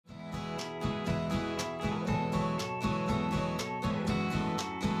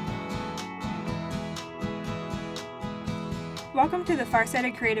Welcome to the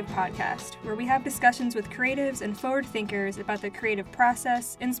Farsighted Creative Podcast, where we have discussions with creatives and forward thinkers about the creative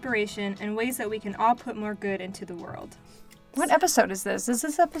process, inspiration, and ways that we can all put more good into the world. What episode is this? Is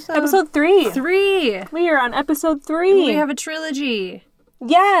this episode? Episode 3. 3. We are on episode 3. We have a trilogy.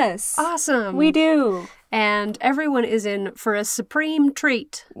 Yes. Awesome. We do. And everyone is in for a supreme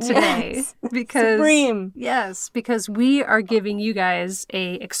treat today. Yes. Because Supreme. Yes, because we are giving you guys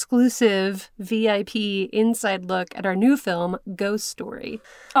a exclusive VIP inside look at our new film, Ghost Story.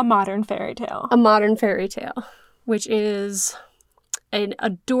 A modern fairy tale. A modern fairy tale, which is an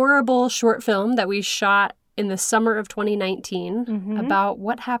adorable short film that we shot in the summer of 2019 about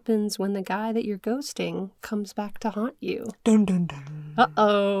what happens when the guy that you're ghosting comes back to haunt you. Dun dun dun.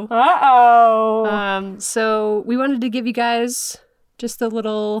 Uh-oh. Uh-oh. So we wanted to give you guys just a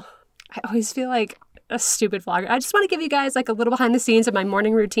little, I always feel like a stupid vlogger. I just want to give you guys like a little behind the scenes of my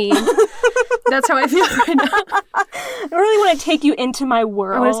morning routine. That's how I feel right now. I really want to take you into my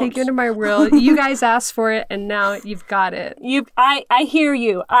world. I want to take you into my world. You guys asked for it, and now you've got it. I hear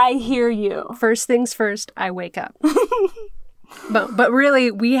you. I hear you. First things first, I wake up. But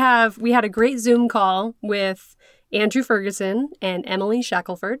really, we had a great Zoom call with Andrew Ferguson and Emily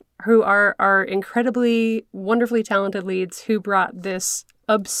Shackelford, who are our incredibly, wonderfully talented leads who brought this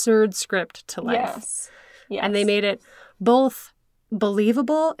absurd script to life. Yes. And they made it both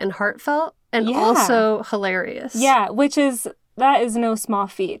believable and heartfelt and also hilarious. Yeah, that is no small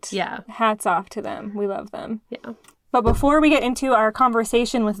feat. Yeah. Hats off to them. We love them. Yeah. But before we get into our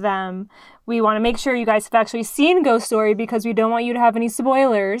conversation with them, we want to make sure you guys have actually seen Ghost Story because we don't want you to have any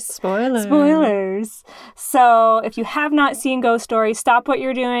spoilers. Spoilers. So if you have not seen Ghost Story, stop what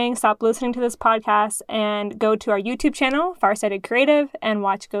you're doing, stop listening to this podcast, and go to our YouTube channel, Farsighted Creative, and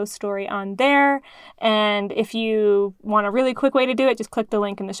watch Ghost Story on there. And if you want a really quick way to do it, just click the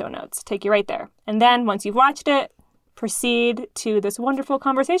link in the show notes. Take you right there. And then once you've watched it, proceed to this wonderful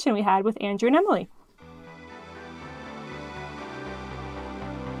conversation we had with Andrew and Emily.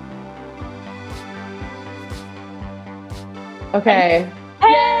 Okay.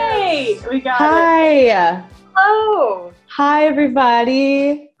 Hey! We got it. Hi. Hello. Hi,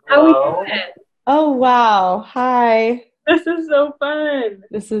 everybody. How we doing? Oh, wow. Hi. This is so fun.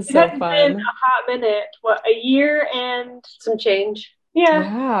 This is It so has fun. been a hot minute. What, a year and some change? Yeah.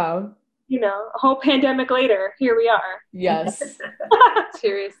 Wow. You know, a whole pandemic later, here we are. Yes.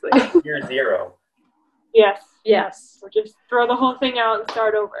 Seriously. Year 0. Yes. Yes. We'll just throw the whole thing out and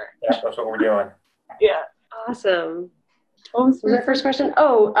start over. Yeah, that's what we're doing. Yeah. Awesome. What was Was that first question?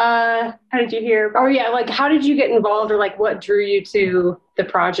 Oh, How did you hear? oh yeah, like how did you get involved or like what drew you to the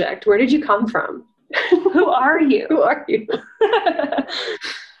project? Where did you come from? Who are you? Who are you?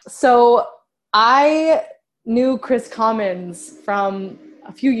 So I knew Chris Commons from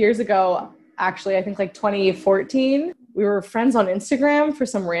a few years ago, actually, I think like 2014. We were friends on Instagram for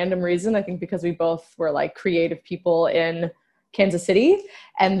some random reason. I think because we both were like creative people in Kansas City.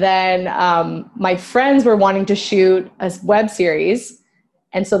 And then my friends were wanting to shoot a web series.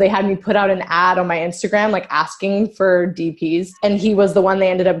 And so they had me put out an ad on my Instagram, like asking for DPs. And he was the one they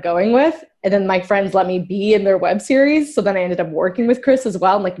ended up going with. And then my friends let me be in their web series. So then I ended up working with Chris as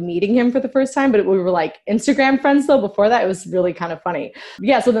well and like meeting him for the first time. But we were like Instagram friends though. Before that, it was really kind of funny.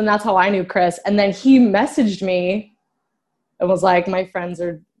 Yeah. So then that's how I knew Chris. And then he messaged me and was like, my friends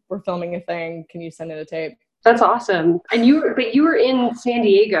we're filming a thing. Can you send in a tape? That's awesome. And you were in San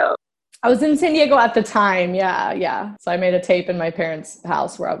Diego. I was in San Diego at the time. Yeah. So I made a tape in my parents'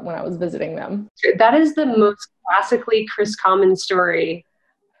 house when I was visiting them. That is the most classically Chris Commons story.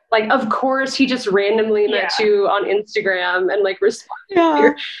 Like, of course, he just randomly met you on Instagram and like responded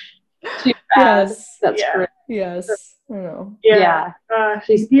to your ad. Yes. That's great. Yes. I know. Yeah.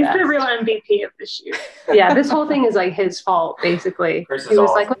 He's the real MVP of the shoot. Yeah, this whole thing is like his fault, basically. Chris is He was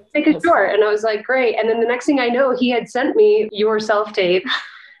awesome. like, let's take a short. And I was like, great. And then the next thing I know, he had sent me your self-tape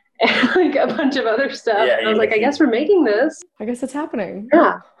and like a bunch of other stuff. Yeah, and I was like, I guess we're making this. I guess it's happening.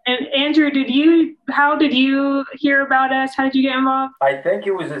 Yeah. And Andrew, how did you hear about us? How did you get involved? I think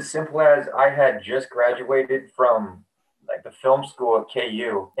it was as simple as I had just graduated from like the film school at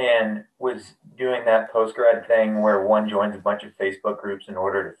KU and was doing that post-grad thing where one joins a bunch of Facebook groups in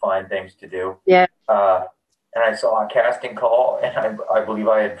order to find things to do. Yeah. And I saw a casting call and I believe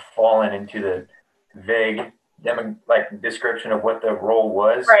I had fallen into the vague description of what the role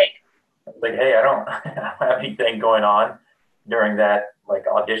was. Right. Like, hey, I don't have anything going on during that like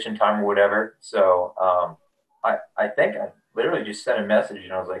audition time or whatever. So I think I literally just sent a message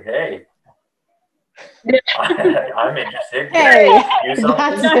and I was like, hey, I'm interested. Hey, Do something.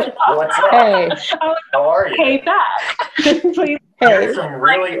 that's it. What's up? Hey, How are you? Pay back. Please. hey. Here's some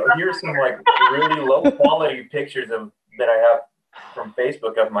like really low quality pictures of that I have from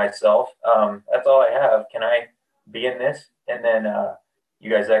Facebook of myself. That's all I have. Can I be in this? And then you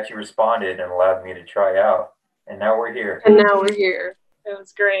guys actually responded and allowed me to try out. And now we're here. And now we're here. It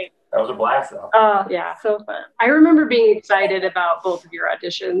was great. That was a blast, though. Oh, Yeah. so fun. I remember being excited about both of your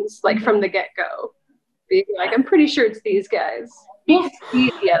auditions, like from the get-go. Being like, I'm pretty sure it's these guys. These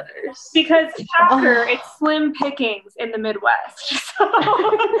the others. Because shocker, it's slim pickings in the Midwest. So,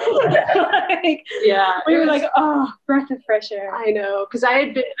 like, Yeah. we were like, oh, breath of fresh air. I know, because I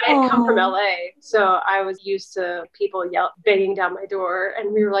had come from LA, so I was used to people banging down my door,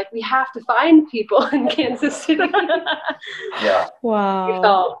 and we were like, we have to find people in Kansas City. Yeah.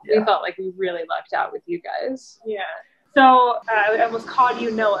 Wow. We felt like we really lucked out with you guys. Yeah. So I almost called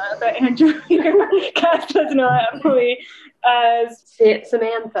you Noah, but Andrew, you cast as Noah, Emily as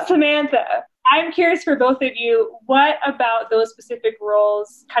Samantha. I'm curious for both of you, what about those specific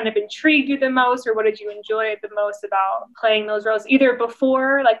roles kind of intrigued you the most, or what did you enjoy the most about playing those roles, either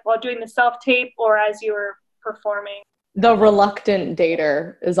before, like while doing the self-tape, or as you were performing? The reluctant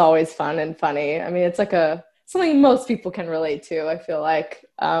dater is always fun and funny. I mean, it's like something most people can relate to, I feel like.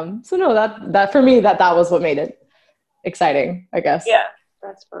 So no, that for me, that was what made it exciting, I guess. Yeah.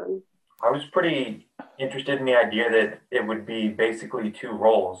 That's fun. I was pretty interested in the idea that it would be basically two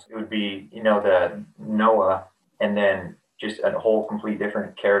roles. It would be, the Noah, and then just a whole complete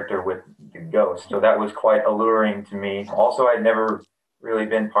different character with the ghost. So that was quite alluring to me. Also, I'd never really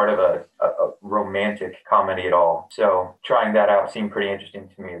been part of a romantic comedy at all. So trying that out seemed pretty interesting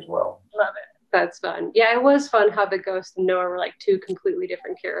to me as well. Love it. That's fun. Yeah, it was fun how the ghost and Noah were like two completely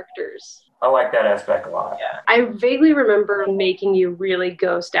different characters. I like that aspect a lot. Yeah. I vaguely remember making you really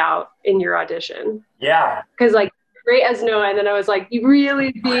ghost out in your audition. Yeah. Because like, great as Noah, and then I was like, you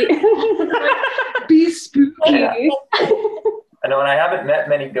really be spooky. Yeah. I know, and I haven't met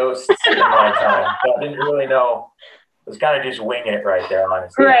many ghosts in my time, so I didn't really know. It was kind of just winging it right there,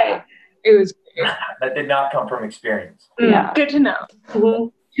 honestly. Right. It was That did not come from experience. Yeah. Good to know. Mm-hmm.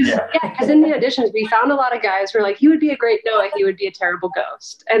 Yeah. Because in the auditions, we found a lot of guys who were like, he would be a great Noah, he would be a terrible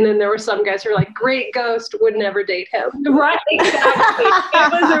ghost. And then there were some guys who were like, great ghost, would never date him. Right, exactly.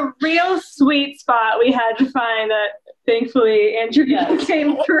 It was a real sweet spot we had to find that thankfully Andrew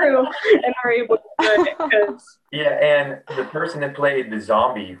came through and were able to do it. 'Cause... Yeah, and the person that played the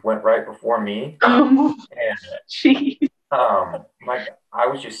zombie went right before me. Oh, And geez. I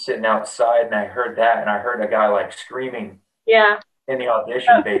was just sitting outside and I heard that, and I heard a guy like screaming Yeah. in the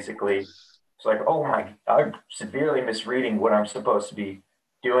audition, basically. It's like, oh my, I'm severely misreading what I'm supposed to be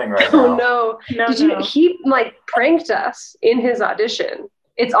doing right now. Oh no. He like pranked us in his audition.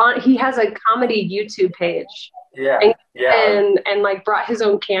 It's on, he has a comedy YouTube page. Yeah. And like brought his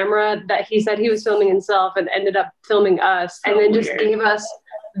own camera that he said he was filming himself and ended up filming us, and then just gave us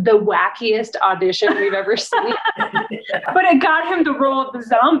the wackiest audition we've ever seen. But it got him the role of the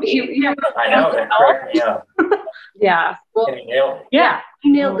zombie. I know, that cracked me up. Yeah. Well, And he nailed it. yeah, he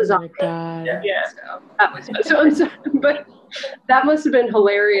nailed the zombie. God. Yeah. So that was so I'm sorry, but that must have been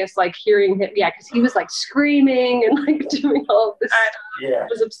hilarious, like hearing him. Yeah, because he was like screaming and like doing all of this. Yeah. It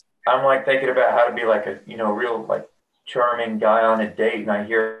was absurd. I'm like thinking about how to be like a, real like charming guy on a date, and I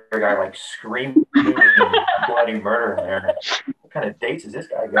hear a guy like screaming bloody murder in there. What kind of dates is this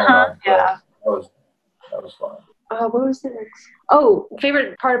guy going on? Yeah. But that was fun. What was the next? Oh,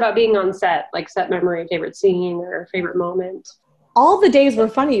 favorite part about being on set, like set memory, favorite scene or favorite moment. All the days were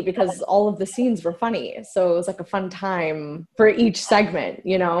funny because all of the scenes were funny. So it was like a fun time for each segment,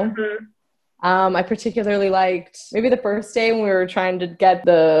 Mm-hmm. I particularly liked maybe the first day when we were trying to get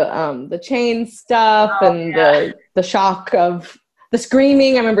the chain stuff and the shock of the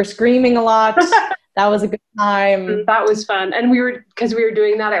screaming. I remember screaming a lot. That was a good time. That was fun. And we were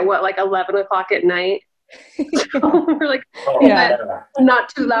doing that at like 11 o'clock at night. So we're like, not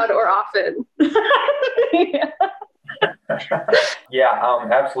too loud or often. Yeah,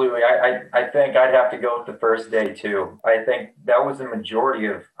 absolutely. I think I'd have to go with the first day too. I think that was the majority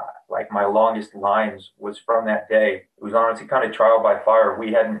of like my longest lines was from that day. It was honestly kind of trial by fire.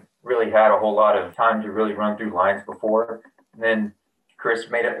 We hadn't really had a whole lot of time to really run through lines before. And then Chris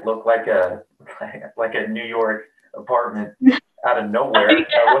made it look like a New York apartment out of nowhere.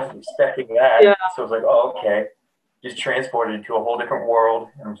 I wasn't expecting that. Yeah. So I was like, oh, okay. Just transported into a whole different world.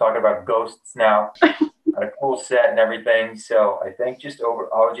 And I'm talking about ghosts now. Had a cool set and everything. So I think I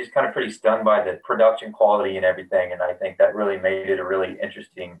was just kind of pretty stunned by the production quality and everything. And I think that really made it a really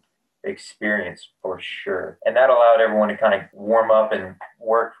interesting experience for sure. And that allowed everyone to kind of warm up and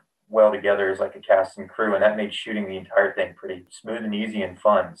work well together as like a cast and crew, and that made shooting the entire thing pretty smooth and easy and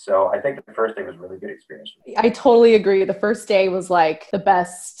fun. So I think the first day was a really good experience. I totally agree. The first day was like the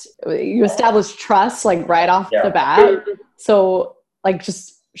best. You established trust like right off the bat. So like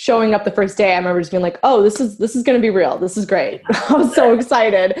just showing up the first day, I remember just being like, oh, this is going to be real. This is great. I was so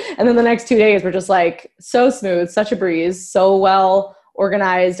excited. And then the next 2 days were just like so smooth, such a breeze, so well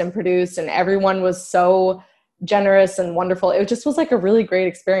organized and produced, and everyone was so generous and wonderful. It just was like a really great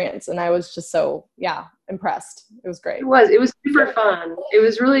experience, and I was just so impressed. It was great. It was super fun. It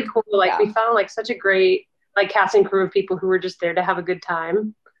was really cool. Like we found like such a great like cast and crew of people who were just there to have a good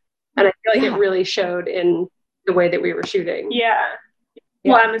time, and I feel like it really showed in the way that we were shooting.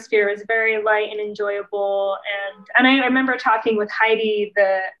 The atmosphere was very light and enjoyable, and I remember talking with Heidi,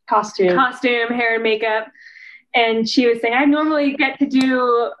 the costume, hair and makeup, and she was saying, I normally get to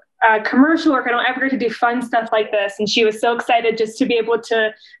do commercial work. I don't ever get to do fun stuff like this. And she was so excited just to be able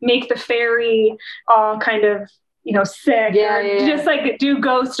to make the fairy all kind of, sick. Just like do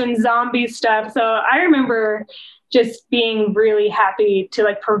ghost and zombie stuff. So I remember just being really happy to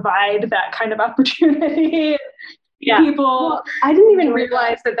like provide that kind of opportunity. People. Well, I didn't even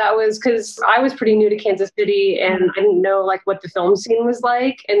realize that was because I was pretty new to Kansas City and I didn't know like what the film scene was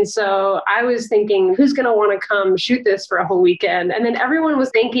like. And so I was thinking, who's going to want to come shoot this for a whole weekend? And then everyone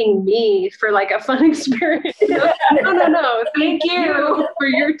was thanking me for like a fun experience. No. Thank you for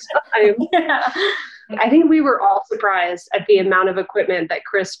your time. I think we were all surprised at the amount of equipment that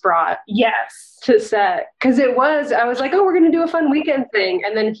Chris brought. To set. Because I was like, oh, we're going to do a fun weekend thing.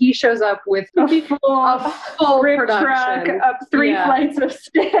 And then he shows up with a full truck up 3 flights of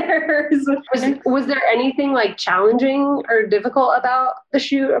stairs. Was there anything like challenging or difficult about the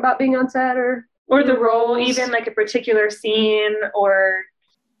shoot, about being on set or the role, even like a particular scene or?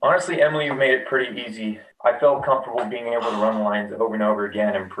 Honestly, Emily, you made it pretty easy. I felt comfortable being able to run lines over and over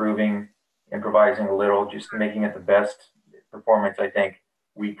again, improvising a little, just making it the best performance I think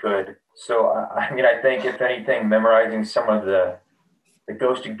we could. So, I think if anything, memorizing some of the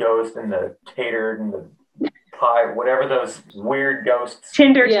Ghost to Ghost and the Tater and the Pie, whatever those weird ghosts.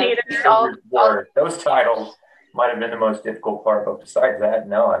 Tinder Tater. Those titles might have been the most difficult part. But besides that,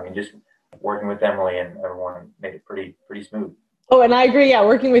 no, just working with Emily and everyone made it pretty smooth. Oh, and I agree. Yeah,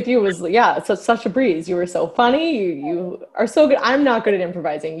 working with you was such a breeze. You were so funny. You are so good. I'm not good at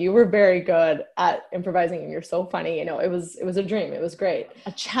improvising. You were very good at improvising, and you're so funny. It was a dream. It was great.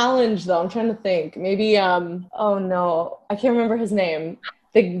 A challenge, though. I'm trying to think. Maybe. Oh no, I can't remember his name.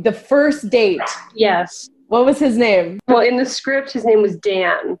 The first date. Yes. What was his name? Well, in the script, his name was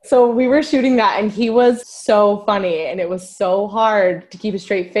Dan. So we were shooting that, and he was so funny, and it was so hard to keep a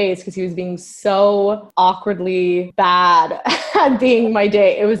straight face because he was being so awkwardly bad at being my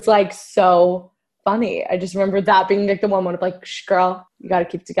date. It was like so funny. I just remember that being like the one of like, shh, girl, you got to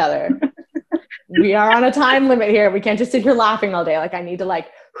keep together. We are on a time limit here. We can't just sit here laughing all day. Like I need to like.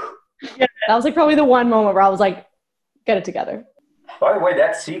 That was like probably the one moment where I was like, get it together. By the way,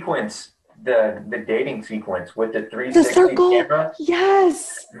 that sequence. The dating sequence with the 360 camera.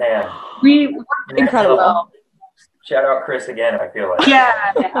 Yes. Man. Incredible. Shout out Chris again, I feel like.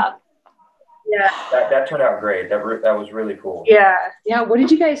 Yeah. That turned out great. That was really cool. Yeah. What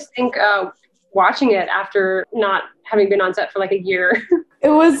did you guys think watching it after not having been on set for like a year? It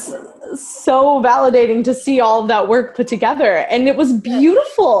was so validating to see all of that work put together, and it was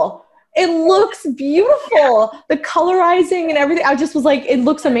beautiful. It looks beautiful. The colorizing and everything. I just was like, it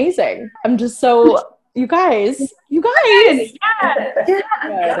looks amazing. I'm just so, you guys. Yeah,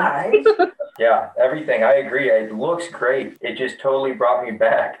 everything. I agree. It looks great. It just totally brought me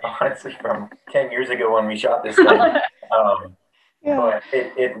back, honestly, from 10 years ago when we shot this thing. But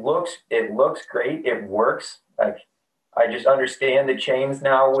it looks great. It works. Like, I just understand the chains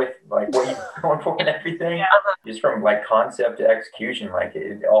now with like what you're going for and everything. Just from like concept to execution, like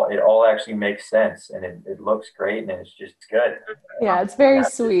it all actually makes sense, and it looks great, and it's just good. Yeah, it's very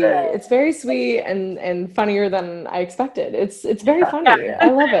sweet. It's very sweet and funnier than I expected. It's very funny. I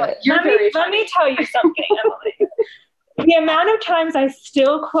love it. Let me tell you something, Emily. The amount of times I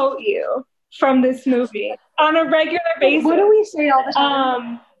still quote you from this movie on a regular basis. What do we say all the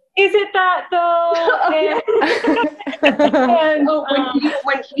time? Is it that though? And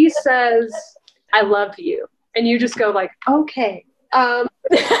when he says, "I love you," and you just go like, "Okay." Okay,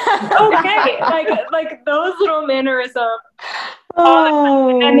 like those little mannerisms.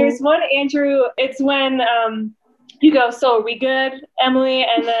 And there's one, Andrew. It's when you go, "So are we good, Emily?"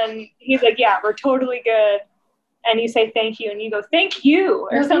 And then he's like, "Yeah, we're totally good." And you say thank you, and you go thank you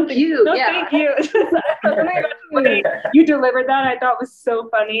or something. Thank you. No, thank you. You delivered that. I thought was so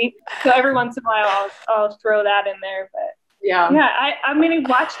funny. So every once in a while, I'll throw that in there. But Yeah. Yeah, I mean, I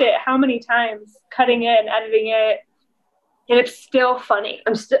watched it how many times, cutting it and editing it, and it's still funny.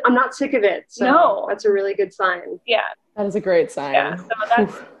 I'm not sick of it. So No. that's a really good sign. Yeah, That is a great sign. yeah. So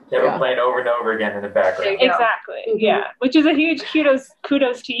that's They were Yeah. playing over and over again in the background. Yeah. exactly, Mhm. yeah. Which is a huge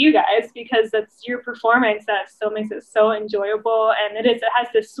kudos to you guys, because that's your performance that still makes it so enjoyable, and it has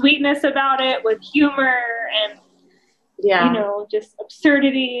this sweetness about it with humor and Yeah. you know, just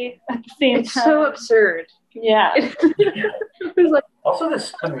absurdity at the same It's time. so absurd. Yeah. It was like, Also,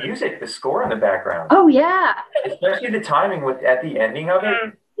 the music, the score in the background, oh yeah. especially the timing at the ending of it.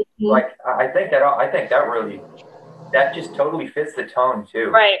 Mm-hmm. Like I think that really just totally fits the tone too.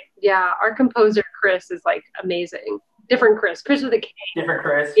 Right. Yeah. Our composer Chris is like amazing. Different Chris with a K. Different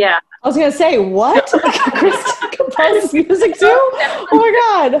Chris. Yeah. I was gonna say, what? Chris composes music too? Oh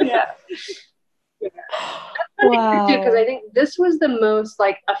my god! Yeah. Wow. Because I think this was the most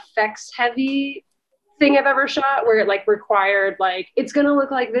like effects heavy thing I've ever shot, where it like required like it's gonna look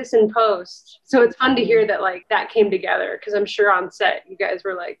like this in post. So it's fun to hear that like that came together, because I'm sure on set you guys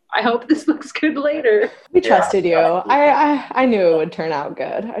were like, I hope this looks good later. We trusted you. I knew it would turn out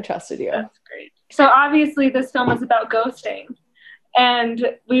good. I trusted you. That's great. So obviously this film is about ghosting.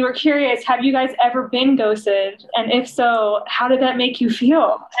 And we were curious, have you guys ever been ghosted? And if so, how did that make you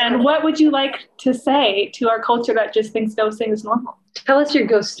feel? And what would you like to say to our culture that just thinks ghosting is normal? Tell us your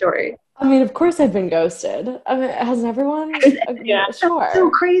ghost story. I mean, of course I've been ghosted. I mean, hasn't everyone? Yeah. Sure. So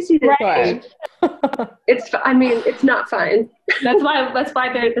crazy to Right. it's not fine. That's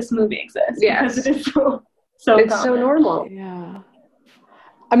why this movie exists. Yes. Because it is so It's so common. normal. Yeah.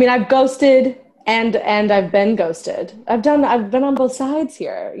 I mean, I've ghosted and I've been ghosted. I've been on both sides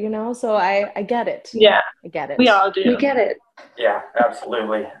here, you know, so I get it. Yeah, I get it. we all do. We get it. Yeah,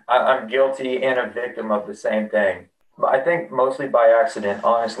 absolutely. I'm guilty and a victim of the same thing. I think mostly by accident.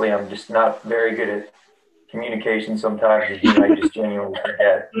 Honestly, I'm just not very good at communication sometimes. I just genuinely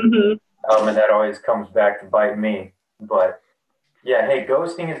forget. Mm-hmm. And that always comes back to bite me. But yeah, hey,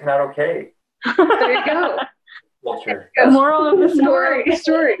 ghosting is not okay. There you go. Culture. The moral of the Moral of the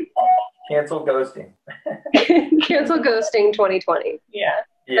story. Cancel ghosting. Cancel ghosting 2020. Yeah.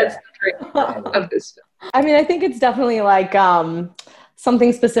 Yeah. That's the dream of this film. I mean, I think it's definitely like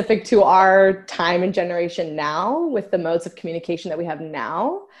something specific to our time and generation now with the modes of communication that we have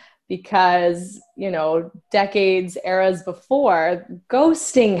now, because, you know, decades, eras before,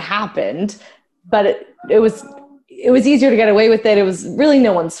 ghosting happened, but it was easier to get away with it. It was really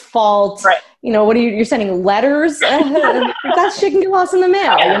no one's fault. Right. You know, you're sending letters? That shit can get lost in the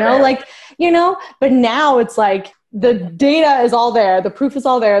mail, you know, like, you know, but now it's like the data is all there. The proof is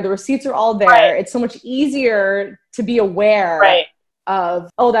all there. The receipts are all there. Right. It's so much easier to be aware Right. of,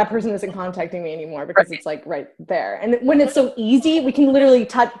 oh, that person isn't contacting me anymore, because it's like right there. And when it's so easy, we can literally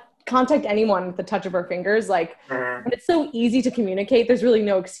contact anyone with the touch of our fingers. Like when it's so easy to communicate, there's really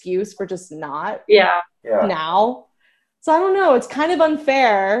no excuse for just not Yeah. now. So I don't know. It's kind of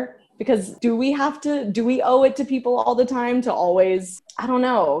unfair, because do we owe it to people all the time to always, I don't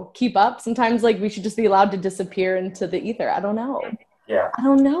know, keep up? Sometimes like we should just be allowed to disappear into the ether. I don't know. Yeah. I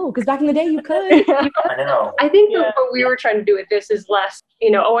don't know. Because back in the day you could. I know. I think Yeah. what we were trying to do with this is less,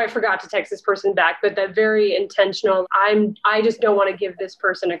 you know, oh, I forgot to text this person back, but that very intentional, I just don't want to give this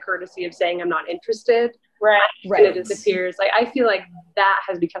person a courtesy of saying I'm not interested. Right. And it disappears. Like, I feel like that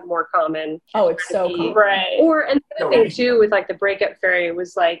has become more common. Oh, it's so cool. Right. Or, and the other thing too, with like the breakup fairy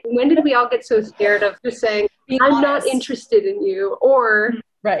was like, when did we all get so scared of just saying, I'm not interested in you, or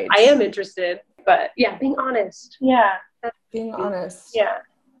Right. I am interested, but yeah, being honest. Yeah. Being honest. Yeah.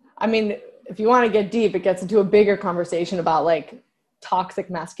 I mean, if you want to get deep, it gets into a bigger conversation about like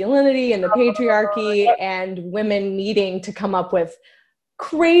toxic masculinity and the patriarchy and women needing to come up with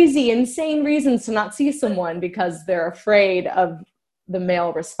crazy, insane reasons to not see someone because they're afraid of the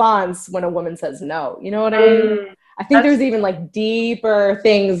male response when a woman says no. You know what I mean? I think there's even like deeper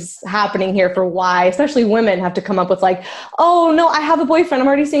things happening here for why, especially women, have to come up with like, oh no, I have a boyfriend, I'm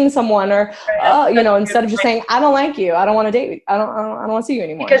already seeing someone, or you know, instead of just saying, I don't like you, I don't want to date you, I don't want to see you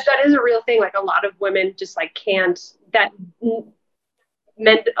anymore. Because that is a real thing. Like a lot of women just like can't. A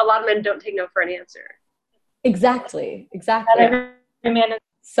lot of men don't take no for an answer. Exactly. Not every man is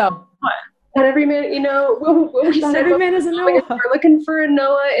So Not every man, you know, what we not said every man is a Noah. we're looking for a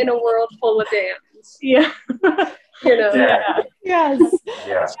Noah in a world full of dams. Yeah. You know, Yeah. Yes.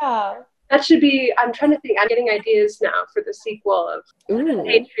 Yeah. Yeah. that should be. I'm trying to think. I'm getting ideas now for the sequel of Ooh.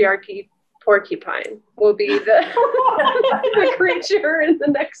 Patriarchy. Porcupine will be the, the creature in the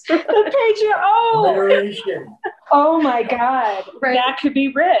next one. The picture. Oh. Alliteration. Oh my God. Right. That could be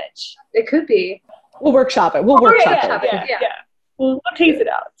rich. It could be. We'll workshop it. We'll workshop it. yeah. we'll tease it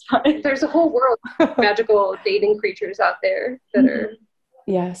out. It's fine. There's a whole world of magical dating creatures out there that are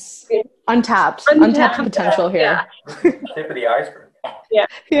Yes. Untapped potential here. Tip of the iceberg. Yeah.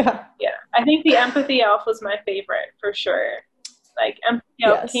 Yeah. I think the empathy elf was my favorite for sure. Like empathy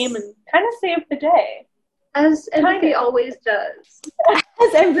elf came and kind of saved the day. As empathy always does.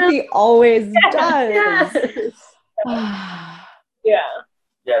 As empathy always does. Yes. Yeah.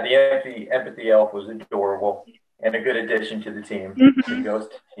 Yeah, the empathy elf was adorable and a good addition to the team, the ghost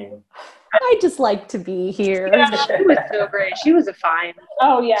team. I just like to be here. Yeah, she was so great. She was a fine.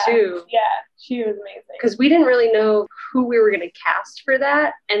 Oh yeah. Too. Yeah, she was amazing. Because we didn't really know who we were going to cast for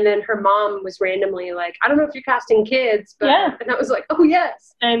that, and then her mom was randomly like, "I don't know if you're casting kids," but and I was like, "Oh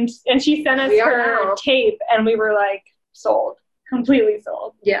yes." And she sent us her tape, and we were like sold, completely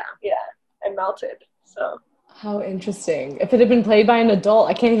sold. Yeah. And melted. So. How interesting. If it had been played by an adult,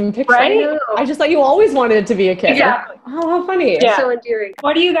 I can't even picture right? it. I just thought you always wanted it to be a kid. Exactly. Oh, how funny. Yeah. So endearing.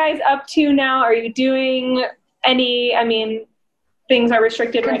 What are you guys up to now? Are you doing any, things are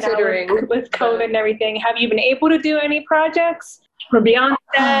restricted right now with COVID and everything. Have you been able to do any projects or beyond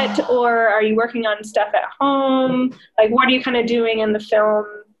set, or are you working on stuff at home? Like, what are you kind of doing in the film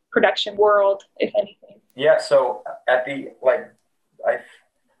production world, if anything? Yeah, so at I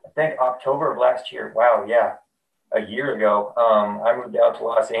think October of last year, a year ago, I moved out to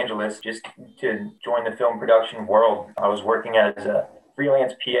Los Angeles just to join the film production world. I was working as a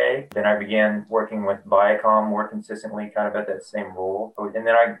freelance PA. Then I began working with Viacom more consistently, kind of at that same role. And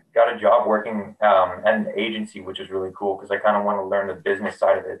then I got a job working at an agency, which is really cool because I kind of want to learn the business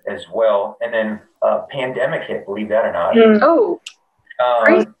side of it as well. And then pandemic hit, believe that or not. Oh.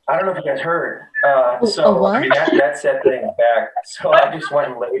 I don't know if you guys heard. That set things back. So I just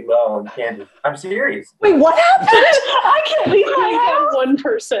went and laid low in Kansas. I'm serious. Wait, what happened? I can't believe I have one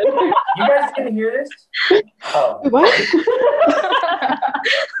person. You guys didn't hear this? Oh. What?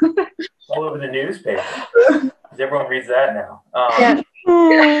 All over the newspaper. Because everyone reads that now.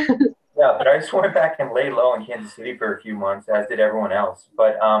 Yeah, but I just went back and laid low in Kansas City for a few months, as did everyone else.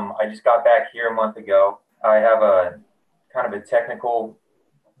 But I just got back here a month ago. I have a kind of a technical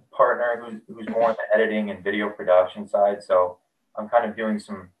partner who's more on the editing and video production side. So I'm kind of doing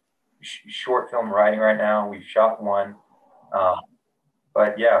some short film writing right now. We've shot one.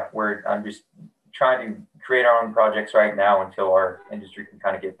 But yeah, I'm just trying to create our own projects right now until our industry can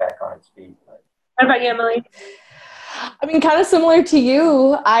kind of get back on its feet. What about you, Emily? Kind of similar to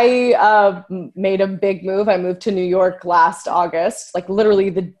you. I made a big move. I moved to New York last August, like literally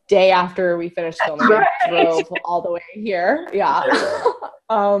the day after we finished filming. I drove all the way here. Yeah.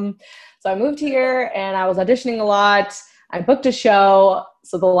 So I moved here and I was auditioning a lot. I booked a show.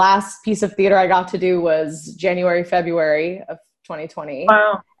 So the last piece of theater I got to do was January, February of 2020.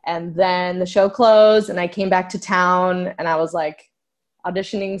 Wow. And then the show closed and I came back to town and I was like,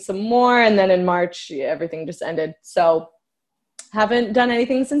 auditioning some more, and then in March everything just ended, so haven't done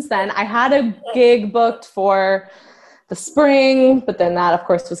anything since then. I had a gig booked for the spring, but then that of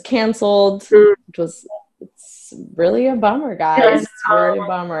course was canceled, which was, it's really a bummer, guys. It's really a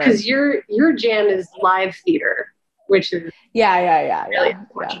bummer because your jam is live theater, which is really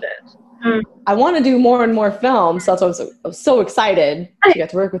unfortunate. I want to do more and more films, so that's why I was so excited to get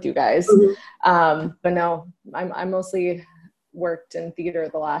to work with you guys. But no, I'm mostly worked in theater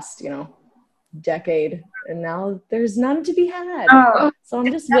the last decade, and now there's none to be had. So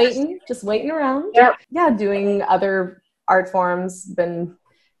I'm just waiting around. Doing other art forms, been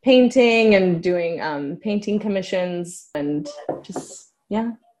painting and doing painting commissions, and just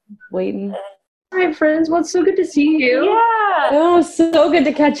waiting. All right, friends, well, it's so good to see you. So good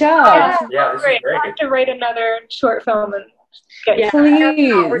to catch up. This is great. I have to write another short film and please.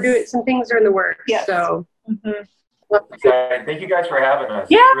 We're doing some things are in the works. So thank you guys for having us.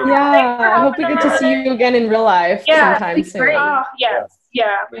 I hope we get to see you again in real life sometime soon. Great. Oh, yes.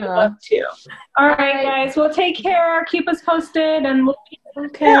 We would love to. All right, guys. Well, take care. Keep us posted, and we'll.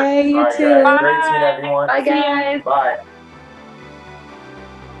 Okay, you too. Guys. Great seeing everyone. Bye, guys. Bye.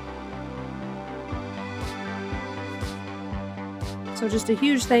 So just a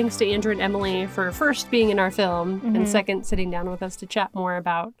huge thanks to Andrew and Emily for first being in our film, and second sitting down with us to chat more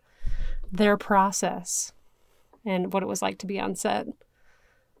about their process and what it was like to be on set.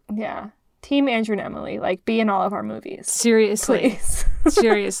 Yeah. Team Andrew and Emily, be in all of our movies. Seriously. Please.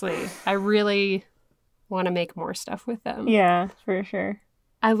 Seriously. I really want to make more stuff with them. Yeah, for sure.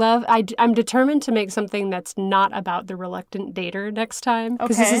 I'm determined to make something that's not about the reluctant dater next time.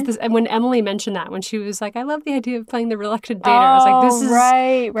 Because and when Emily mentioned that, when she was like, I love the idea of playing the reluctant dater, I was like, this is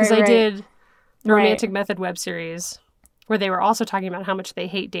right. Because I did the Romantic Method web series where they were also talking about how much they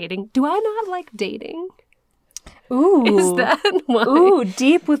hate dating. Do I not like dating? Ooh. Is that why? Ooh,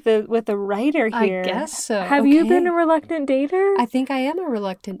 deep with the writer here. I guess so. Have you been a reluctant dater? I think I am a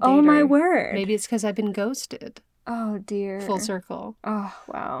reluctant dater. Oh my word. Maybe it's because I've been ghosted. Oh dear. Full circle. Oh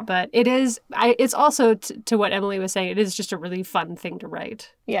wow. But it is. It's also to what Emily was saying. It is just a really fun thing to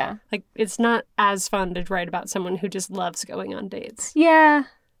write. Yeah. Like it's not as fun to write about someone who just loves going on dates. Yeah.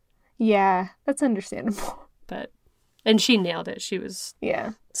 Yeah. That's understandable. And she nailed it. She was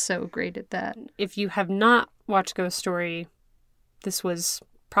Yeah. so great at that. If you have not watched Ghost Story, this was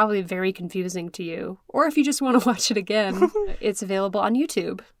probably very confusing to you. Or if you just want to watch it again, it's available on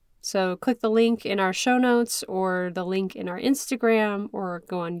YouTube. So click the link in our show notes or the link in our Instagram or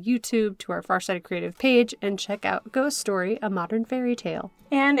go on YouTube to our Farsighted Creative page and check out Ghost Story, A Modern Fairy Tale.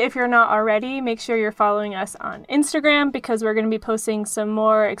 And if you're not already, make sure you're following us on Instagram because we're going to be posting some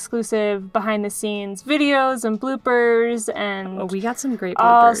more exclusive behind the scenes videos and bloopers and we got some great bloopers.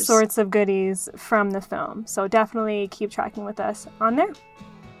 all sorts of goodies from the film. So definitely keep tracking with us on there.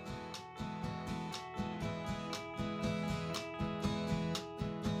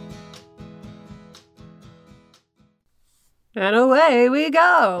 And away we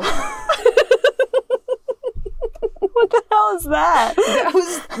go. What the hell is that? That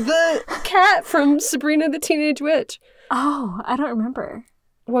was the cat from Sabrina the Teenage Witch. Oh, I don't remember.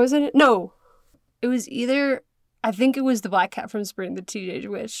 What was it? No. It was either, I think it was the black cat from Sabrina the Teenage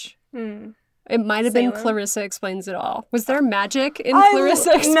Witch. It might have been Clarissa Explains It All. Was there magic in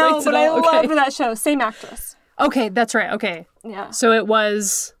Clarissa Explains It All? No, but I loved that show. Same actress. Okay, that's right. Okay. Yeah. So it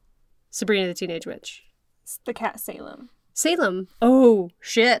was Sabrina the Teenage Witch. It's the cat Salem. Salem. Oh,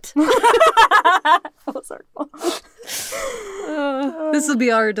 shit. Full circle. This will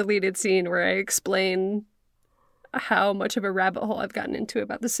be our deleted scene where I explain how much of a rabbit hole I've gotten into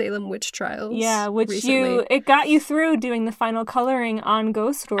about the Salem witch trials. Yeah, which recently. it got you through doing the final coloring on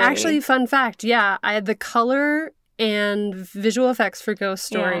Ghost Story. Actually, fun fact, yeah, I had the color and visual effects for Ghost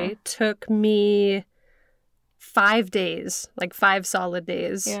Story took me 5 days, like 5 solid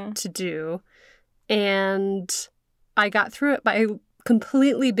days to do. And I got through it by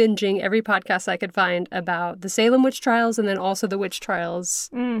completely binging every podcast I could find about the Salem witch trials and then also the witch trials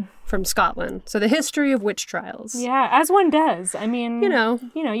from Scotland. So the history of witch trials. Yeah, as one does. I mean, you know,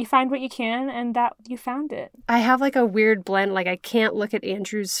 you find what you can and that you found it. I have like a weird blend. Like I can't look at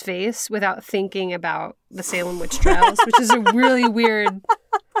Andrew's face without thinking about the Salem witch trials, which is a really weird...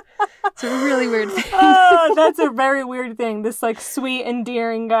 It's a really weird thing. Oh, that's a very weird thing. This like sweet,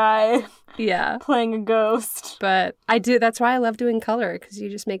 endearing guy. Yeah. Playing a ghost. But I do. That's why I love doing color, because you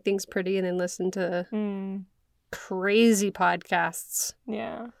just make things pretty and then listen to crazy podcasts.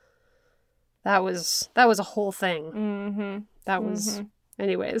 Yeah. That was a whole thing. Mm-hmm. That was...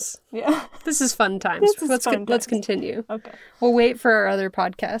 Anyways. Yeah. This is fun times. Let's continue. Okay. We'll wait for our other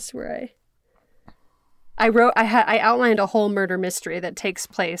podcast where I outlined a whole murder mystery that takes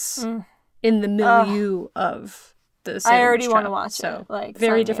place in the milieu of the Salem I already want to watch it. Like,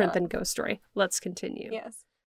 very different than Ghost Story. Let's continue. Yes.